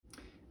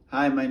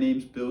Hi, my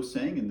name's Bill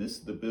Sang, and this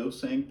is the Bill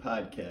Sang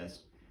Podcast.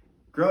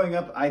 Growing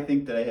up, I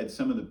think that I had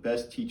some of the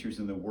best teachers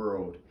in the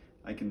world.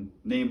 I can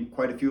name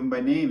quite a few of them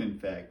by name, in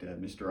fact.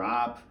 Mr.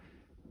 Opp,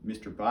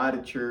 Mr.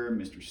 Bodicher,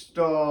 Mr.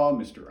 Stahl,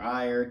 Mr.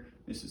 Iyer,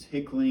 Mrs.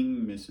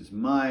 Hickling, Mrs.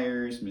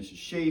 Myers, Mrs.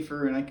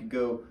 Schaefer, and I could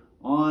go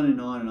on and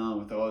on and on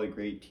with all the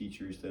great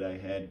teachers that I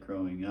had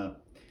growing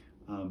up.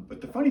 But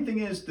the funny thing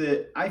is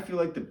that I feel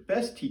like the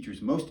best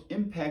teachers, most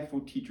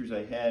impactful teachers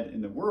I had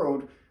in the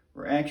world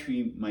were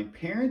actually my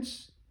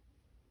parents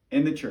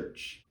and the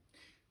church.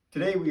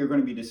 Today we are going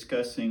to be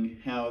discussing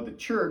how the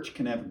church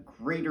can have a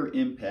greater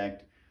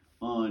impact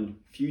on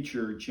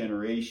future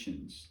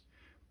generations.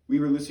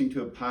 We were listening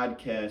to a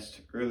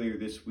podcast earlier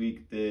this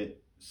week that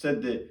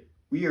said that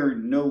we are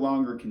no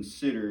longer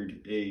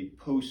considered a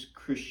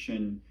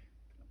post-Christian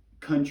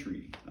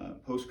country,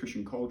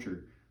 post-Christian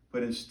culture,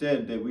 but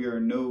instead that we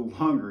are no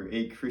longer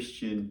a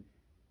Christian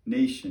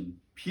nation,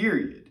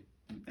 period.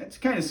 That's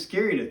kind of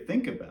scary to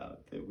think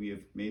about, that we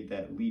have made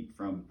that leap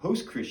from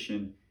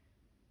post-Christian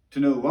to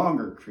no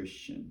longer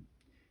Christian.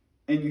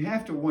 And you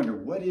have to wonder,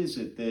 what is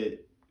it that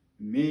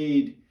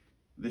made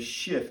the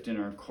shift in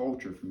our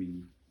culture from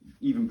being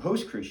even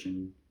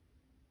post-Christian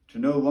to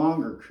no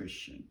longer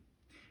Christian?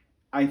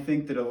 I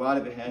think that a lot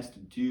of it has to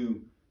do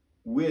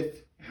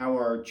with how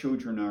our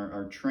children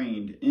are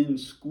trained in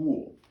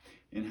school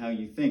and how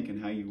you think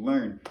and how you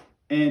learn.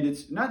 And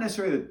it's not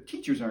necessarily that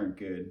teachers aren't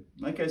good.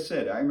 Like I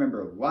said, I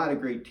remember a lot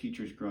of great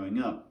teachers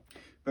growing up,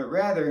 but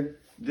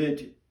rather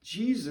that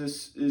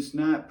Jesus is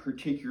not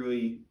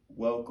particularly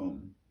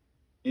welcome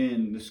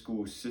in the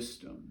school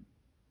system.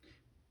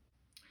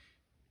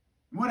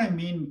 What I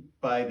mean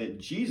by that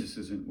Jesus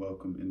isn't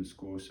welcome in the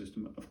school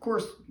system, of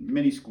course,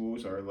 many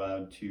schools are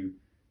allowed to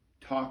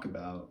talk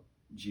about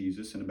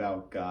Jesus and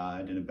about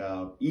God and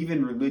about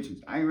even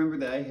religions. I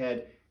remember that I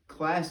had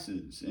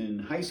classes in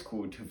high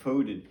school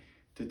devoted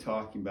to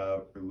talking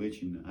about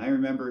religion. I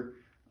remember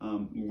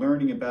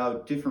learning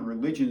about different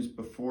religions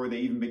before they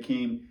even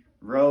became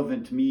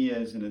relevant to me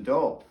as an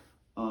adult.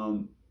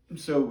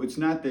 So it's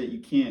not that you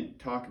can't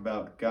talk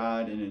about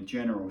God in a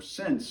general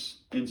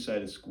sense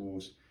inside of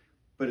schools,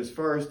 but as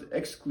far as the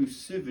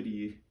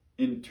exclusivity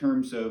in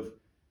terms of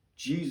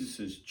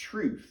Jesus's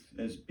truth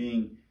as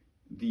being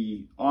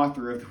the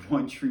author of the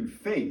one true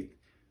faith,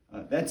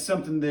 that's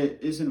something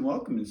that isn't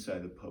welcome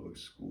inside the public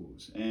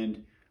schools.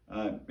 And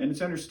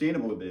it's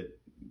understandable that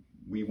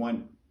we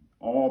want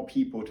all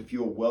people to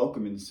feel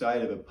welcome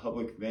inside of a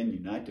public venue,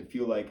 not to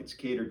feel like it's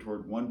catered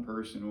toward one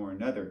person or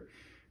another.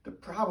 The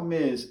problem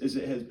is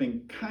it has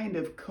been kind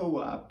of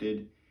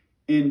co-opted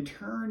and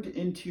turned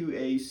into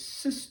a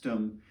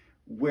system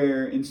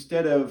where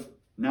instead of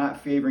not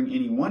favoring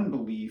any one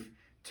belief,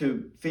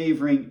 to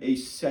favoring a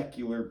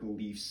secular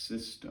belief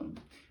system.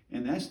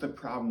 And that's the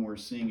problem we're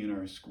seeing in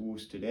our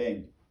schools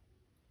today.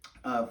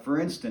 For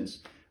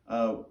instance,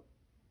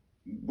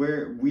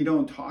 where we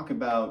don't talk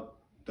about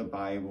the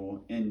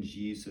Bible and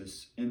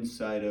Jesus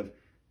inside of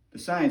the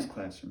science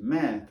class or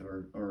math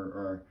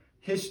or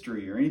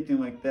history or anything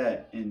like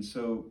that. And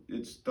so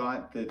it's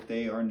thought that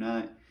they are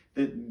not,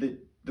 that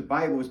the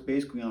Bible is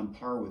basically on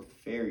par with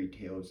fairy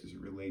tales as it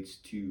relates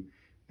to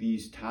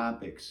these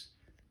topics.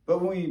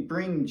 But when we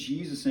bring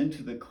Jesus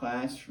into the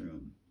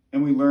classroom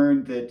and we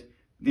learn that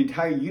the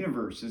entire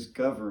universe is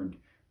governed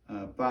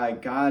by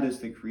God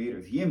as the creator,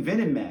 He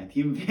invented math,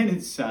 He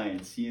invented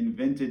science, He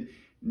invented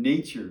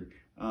nature,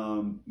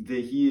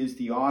 that He is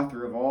the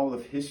author of all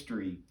of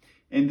history,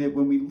 and that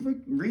when we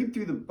read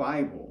through the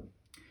Bible,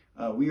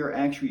 we are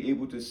actually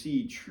able to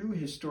see true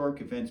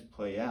historic events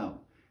play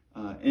out.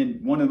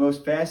 And one of the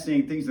most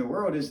fascinating things in the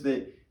world is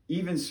that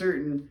even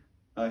certain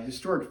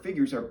historic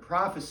figures are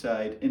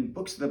prophesied in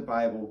books of the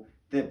Bible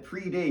that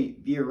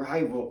predate the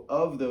arrival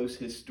of those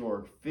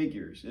historic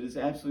figures. It is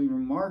absolutely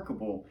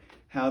remarkable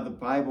how the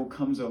Bible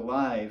comes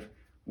alive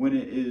when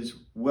it is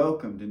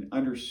welcomed and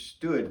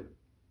understood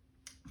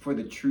for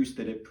the truths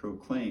that it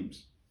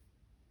proclaims.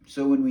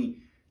 So when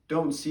we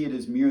don't see it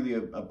as merely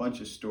a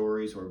bunch of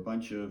stories or a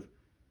bunch of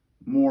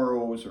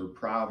morals or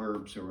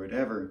proverbs or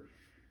whatever,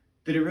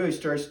 that it really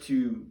starts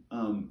to,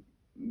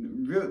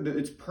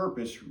 its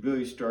purpose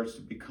really starts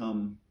to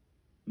become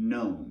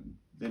known,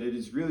 that it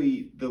is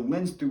really the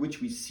lens through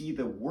which we see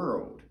the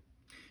world.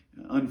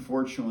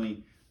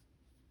 Unfortunately,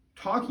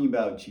 talking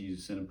about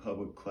Jesus in a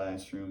public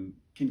classroom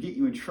can get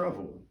you in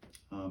trouble.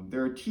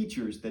 There are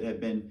teachers that have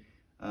been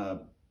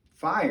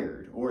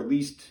fired or at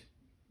least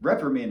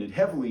reprimanded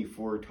heavily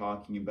for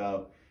talking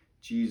about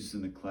Jesus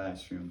in the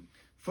classroom.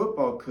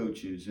 Football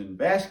coaches and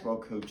basketball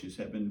coaches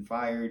have been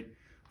fired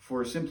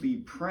for simply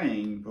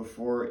praying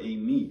before a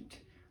meet.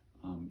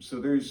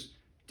 So there's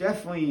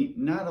definitely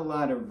not a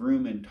lot of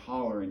room and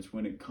tolerance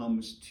when it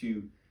comes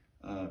to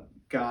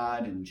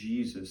God and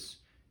Jesus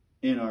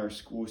in our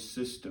school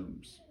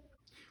systems.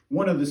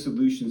 One of the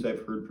solutions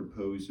I've heard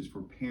proposed is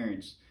for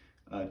parents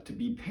to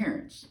be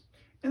parents.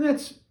 And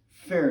that's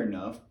fair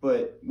enough,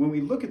 but when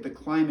we look at the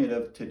climate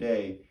of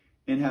today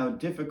and how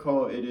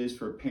difficult it is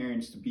for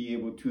parents to be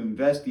able to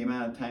invest the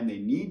amount of time they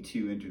need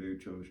to into their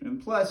children,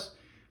 and plus,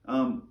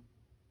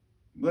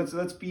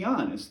 let's be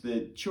honest,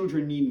 that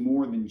children need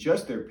more than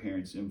just their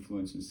parents'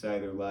 influence inside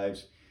their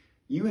lives.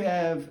 You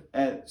have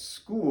at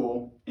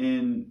school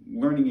and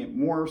learning it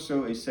more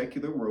so a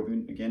secular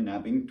worldview, again,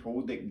 not being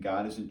told that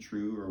God isn't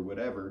true or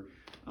whatever,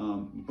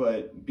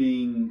 but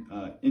being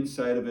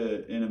inside of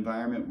an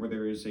environment where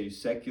there is a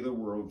secular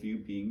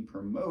worldview being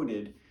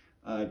promoted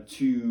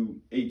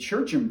to a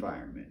church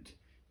environment.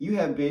 You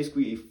have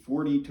basically a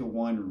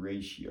 40-to-1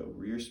 ratio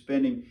where you're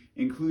spending,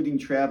 including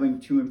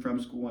traveling to and from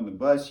school on the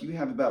bus, you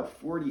have about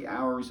 40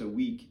 hours a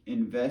week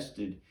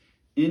invested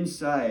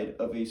inside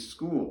of a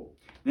school.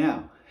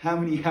 Now, how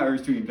many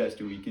hours do we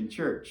invest a week in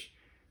church?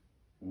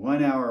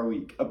 1 hour a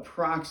week,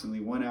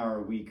 approximately 1 hour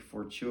a week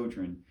for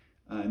children.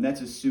 And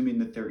that's assuming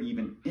that they're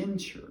even in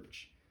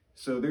church.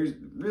 So there's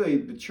really,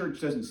 the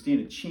church doesn't stand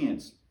a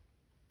chance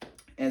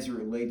as it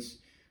relates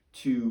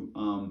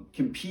to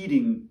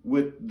competing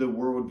with the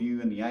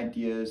worldview and the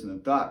ideas and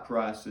the thought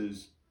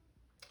processes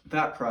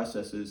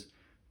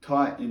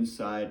taught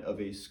inside of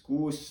a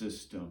school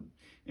system.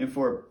 And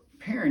for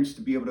parents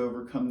to be able to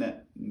overcome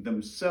that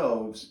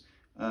themselves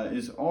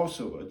is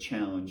also a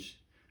challenge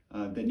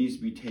that needs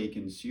to be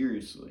taken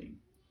seriously.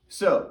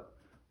 So,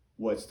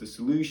 what's the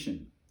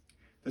solution?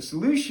 The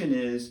solution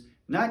is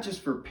not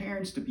just for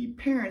parents to be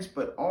parents,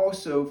 but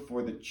also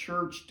for the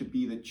church to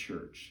be the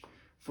church.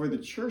 For the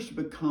church to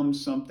become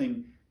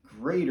something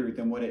greater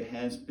than what it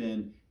has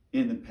been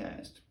in the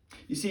past.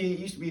 You see, it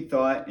used to be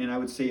thought, and I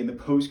would say in the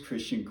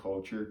post-Christian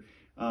culture,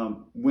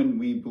 when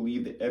we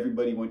believed that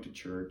everybody went to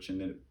church and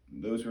that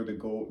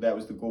that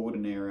was the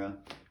golden era,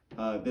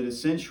 that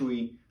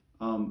essentially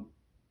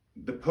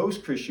the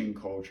post-Christian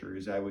culture,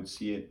 as I would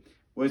see it,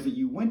 was that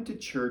you went to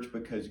church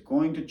because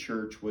going to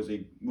church was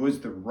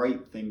the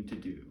right thing to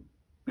do.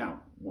 Now,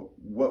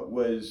 what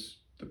was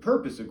the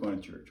purpose of going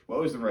to church?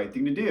 What was the right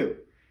thing to do?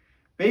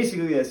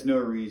 Basically, that's no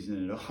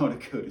reason at all to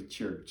go to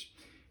church.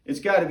 It's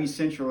got to be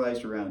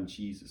centralized around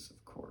Jesus,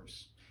 of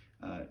course.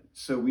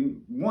 So we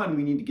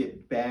need to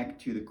get back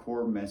to the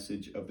core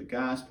message of the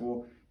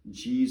gospel,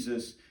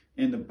 Jesus,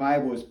 and the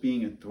Bible as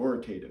being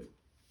authoritative.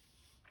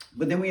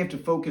 But then we have to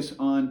focus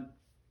on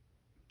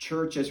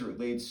church as it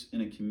relates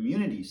in a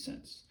community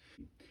sense.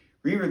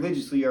 We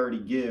religiously already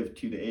give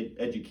to the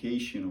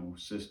educational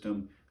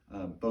system,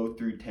 both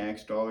through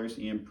tax dollars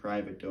and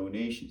private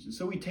donations. And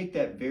so we take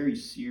that very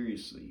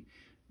seriously.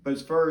 But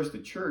as far as the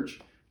church,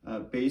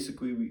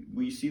 basically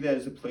we see that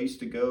as a place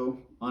to go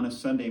on a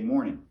Sunday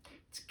morning.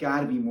 It's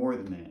got to be more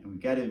than that. And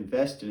we've got to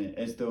invest in it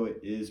as though it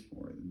is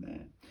more than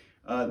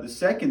that. The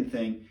second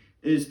thing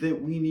is that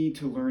we need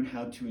to learn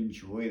how to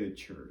enjoy the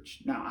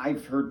church. Now,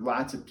 I've heard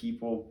lots of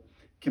people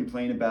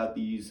complain about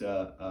these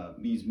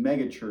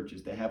mega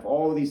churches that have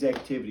all of these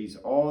activities,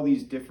 all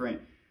these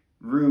different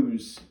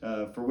rooms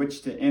for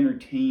which to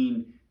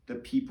entertain the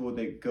people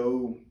that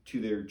go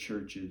to their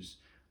churches.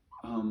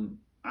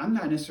 I'm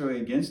not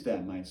necessarily against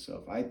that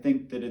myself. I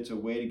think that it's a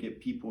way to get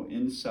people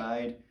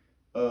inside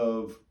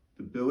of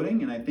the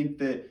building. And I think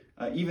that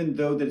even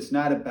though that it's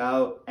not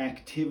about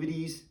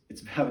activities,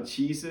 it's about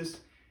Jesus,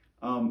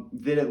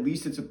 that at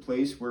least it's a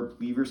place where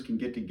believers can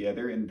get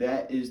together, and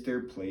that is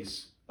their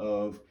place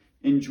of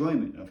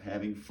enjoyment, of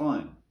having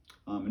fun.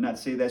 And not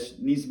to say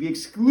that needs to be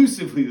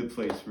exclusively the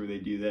place where they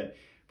do that,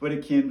 but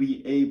it can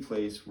be a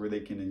place where they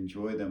can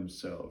enjoy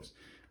themselves.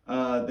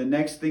 The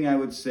next thing I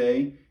would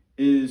say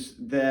is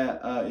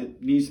that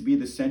it needs to be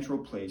the central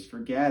place for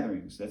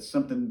gatherings. That's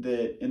something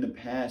that in the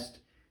past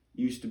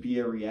used to be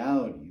a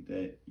reality,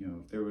 that, you know,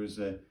 if there was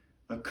a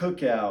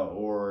cookout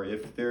or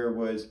if there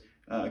was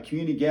a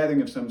community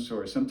gathering of some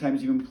sort,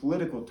 sometimes even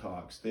political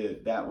talks,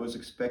 that was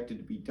expected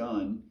to be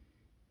done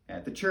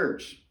at the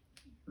church.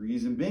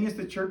 Reason being is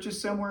the church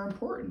is somewhere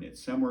important.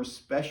 It's somewhere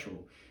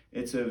special.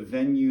 It's a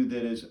venue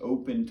that is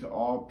open to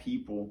all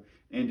people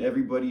and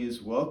everybody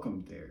is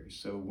welcomed there.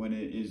 So when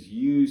it is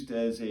used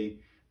as a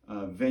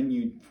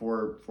venue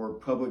for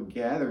public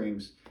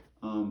gatherings,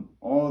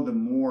 all the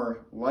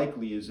more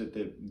likely is it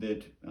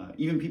that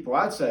even people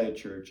outside of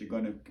church are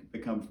going to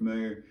become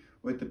familiar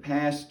with the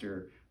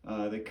pastor,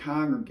 the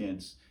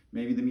congregants,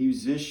 maybe the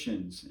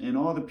musicians, and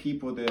all the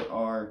people that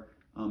are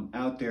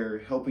out there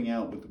helping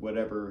out with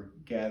whatever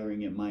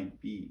gathering it might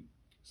be.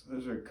 So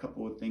those are a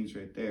couple of things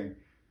right there.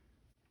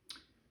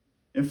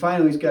 And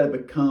finally, it's got to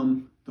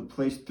become the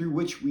place through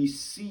which we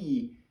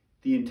see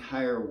the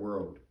entire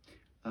world.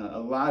 A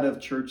lot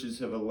of churches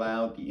have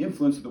allowed the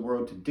influence of the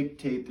world to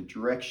dictate the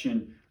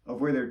direction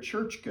of where their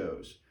church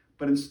goes.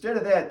 But instead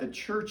of that, the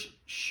church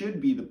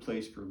should be the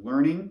place for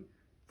learning,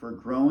 for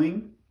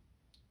growing,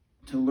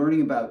 to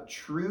learning about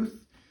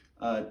truth,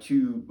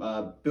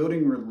 to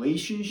building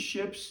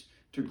relationships,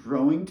 to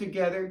growing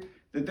together.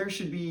 That there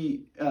should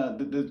be,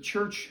 the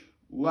church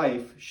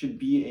life should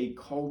be a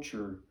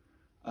culture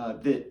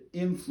that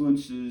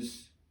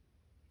influences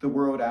the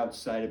world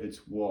outside of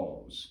its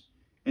walls.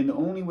 And the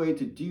only way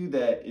to do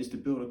that is to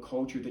build a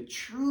culture that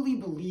truly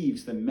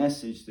believes the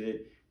message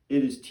that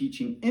it is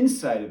teaching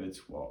inside of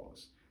its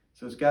walls.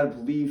 So it's got to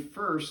believe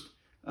first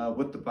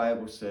what the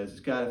Bible says. It's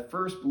got to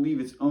first believe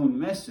its own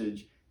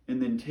message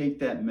and then take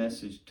that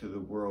message to the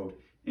world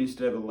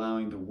instead of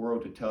allowing the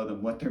world to tell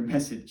them what their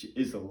message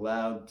is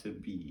allowed to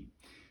be.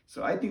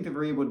 So I think that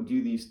we're able to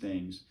do these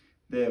things,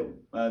 that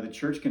the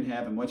church can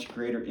have a much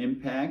greater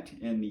impact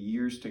in the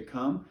years to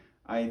come.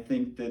 I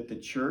think that the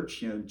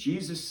church,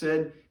 Jesus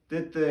said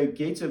that the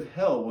gates of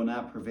hell will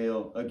not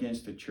prevail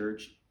against the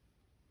church.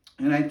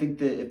 And I think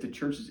that if the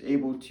church is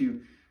able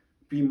to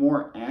be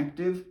more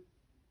active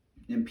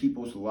in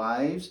people's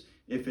lives,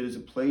 if it is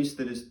a place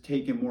that is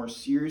taken more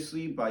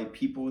seriously by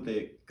people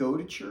that go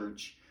to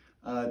church,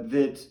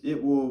 that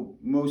it will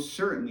most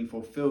certainly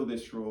fulfill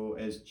this role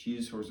as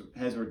Jesus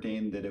has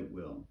ordained that it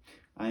will.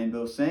 I am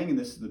Bill Sang, and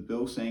this is the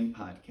Bill Sang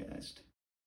Podcast.